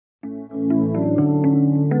Hey,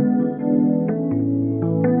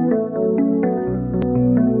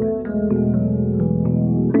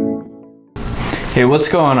 what's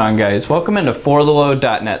going on, guys? Welcome into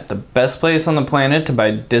forthelow.net, the best place on the planet to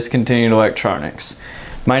buy discontinued electronics.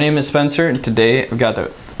 My name is Spencer, and today I've got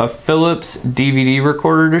a Philips DVD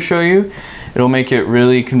recorder to show you. It'll make it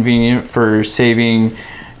really convenient for saving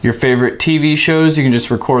your favorite TV shows. You can just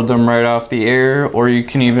record them right off the air, or you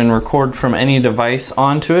can even record from any device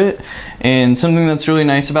onto it. And something that's really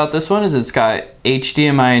nice about this one is it's got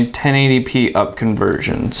HDMI 1080p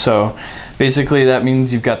upconversion. So basically that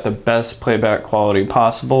means you've got the best playback quality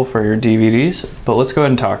possible for your DVDs, but let's go ahead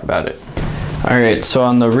and talk about it. Alright, so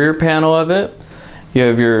on the rear panel of it, you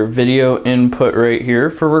have your video input right here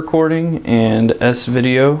for recording and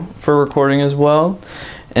S-video for recording as well.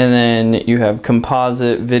 And then you have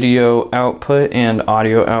composite video output and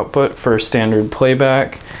audio output for standard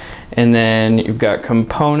playback. And then you've got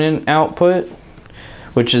component output,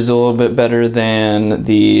 which is a little bit better than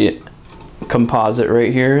the composite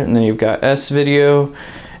right here. And then you've got S-video,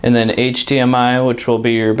 and then HDMI, which will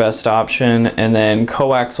be your best option, and then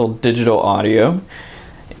coaxial digital audio.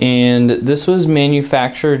 And this was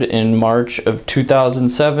manufactured in March of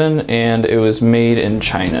 2007, and it was made in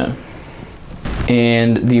China.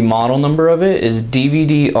 And the model number of it is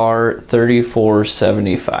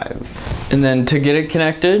DVDR3475. And then to get it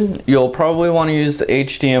connected, you'll probably want to use the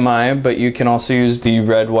HDMI, but you can also use the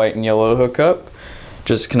red, white, and yellow hookup.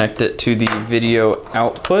 Just connect it to the video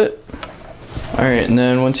output. Alright, and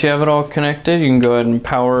then once you have it all connected, you can go ahead and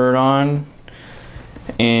power it on.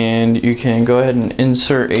 And you can go ahead and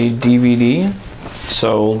insert a DVD.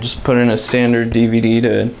 So we'll just put in a standard DVD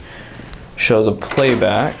to show the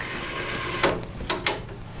playback.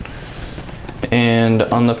 And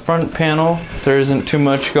on the front panel, there isn't too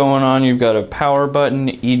much going on. You've got a power button,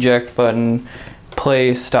 eject button,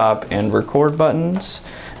 play, stop, and record buttons.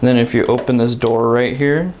 And then if you open this door right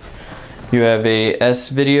here, you have a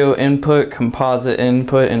S-video input, composite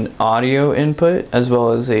input, and audio input, as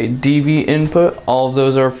well as a DV input. All of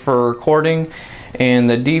those are for recording. And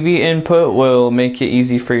the DV input will make it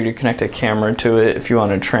easy for you to connect a camera to it if you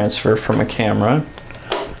want to transfer from a camera.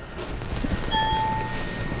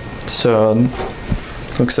 So,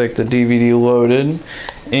 looks like the DVD loaded.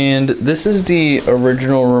 And this is the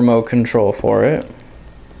original remote control for it.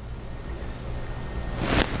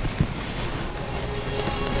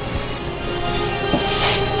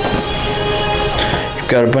 You've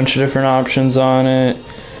got a bunch of different options on it.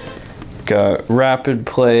 You've got rapid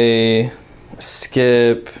play,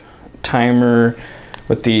 skip, timer.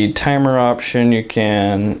 With the timer option, you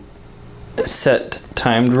can set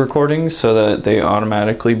timed recordings so that they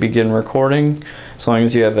automatically begin recording as long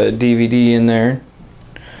as you have a DVD in there.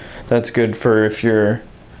 That's good for if you're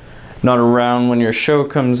not around when your show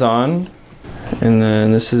comes on. And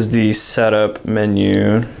then this is the setup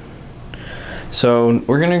menu. So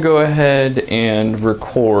we're gonna go ahead and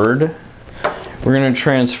record. We're gonna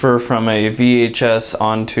transfer from a VHS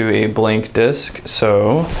onto a blank disc.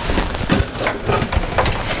 So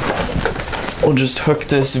we'll just hook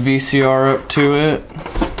this VCR up to it.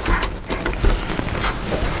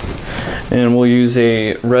 And we'll use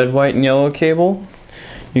a red, white, and yellow cable.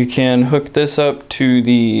 You can hook this up to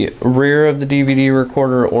the rear of the DVD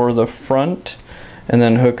recorder or the front, and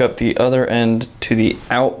then hook up the other end to the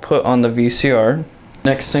output on the VCR.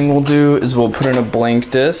 Next thing we'll do is we'll put in a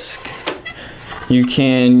blank disc. You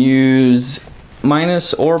can use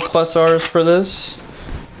minus or plus R's for this.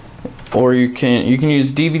 Or you can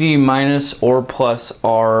use DVD minus or plus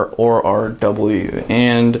R or RW.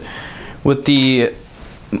 And with the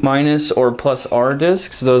minus or plus R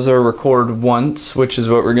discs, those are record once, which is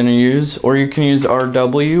what we're going to use. Or you can use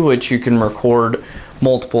RW, which you can record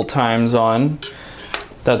multiple times on.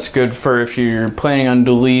 That's good for if you're planning on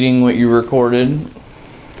deleting what you recorded.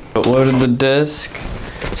 Loaded the disc,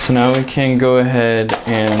 so now we can go ahead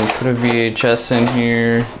and put a VHS in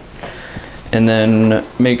here. And then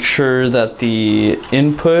make sure that the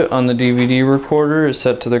input on the DVD recorder is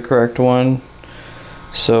set to the correct one.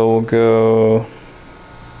 So we'll go,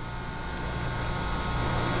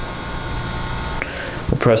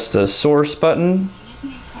 we'll press the source button.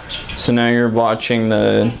 So now you're watching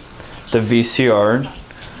the VCR.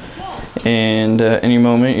 And at any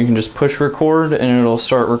moment you can just push record and it'll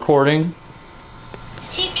start recording.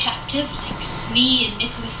 Is he a captive like Smee and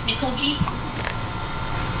Nicholas Nickleby?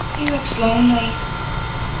 He looks lonely.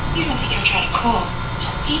 You don't think I'll try to call?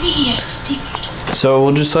 Maybe he has a secret. So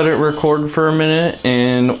we'll just let it record for a minute,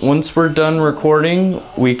 and once we're done recording,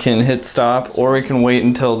 we can hit stop, or we can wait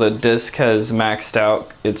until the disc has maxed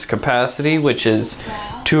out its capacity, which is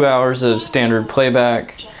 2 hours of standard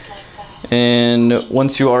playback. And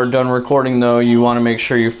once you are done recording though, you want to make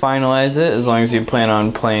sure you finalize it as long as you plan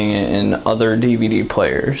on playing it in other DVD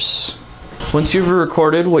players. Once you've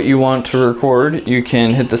recorded what you want to record, you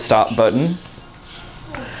can hit the stop button.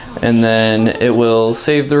 And then it will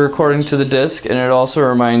save the recording to the disc, and it also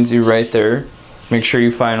reminds you right there, make sure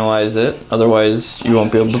you finalize it, otherwise you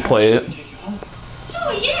won't be able to play it.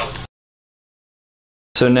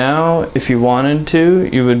 So now, if you wanted to,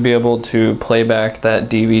 you would be able to play back that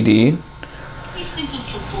DVD.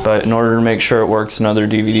 But in order to make sure it works in other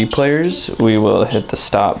DVD players, we will hit the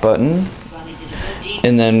stop button.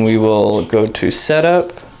 And then we will go to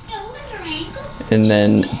Setup, and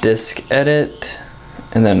then Disc Edit,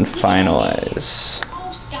 and then Finalize.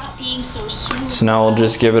 So now we'll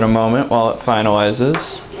just give it a moment while it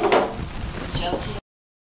finalizes.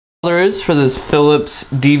 All there is for this Philips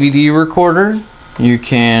DVD recorder, you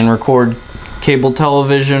can record cable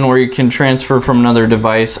television, or you can transfer from another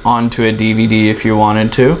device onto a DVD if you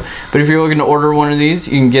wanted to. But if you're looking to order one of these,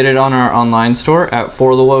 you can get it on our online store at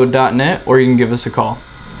forthelow.net, or you can give us a call.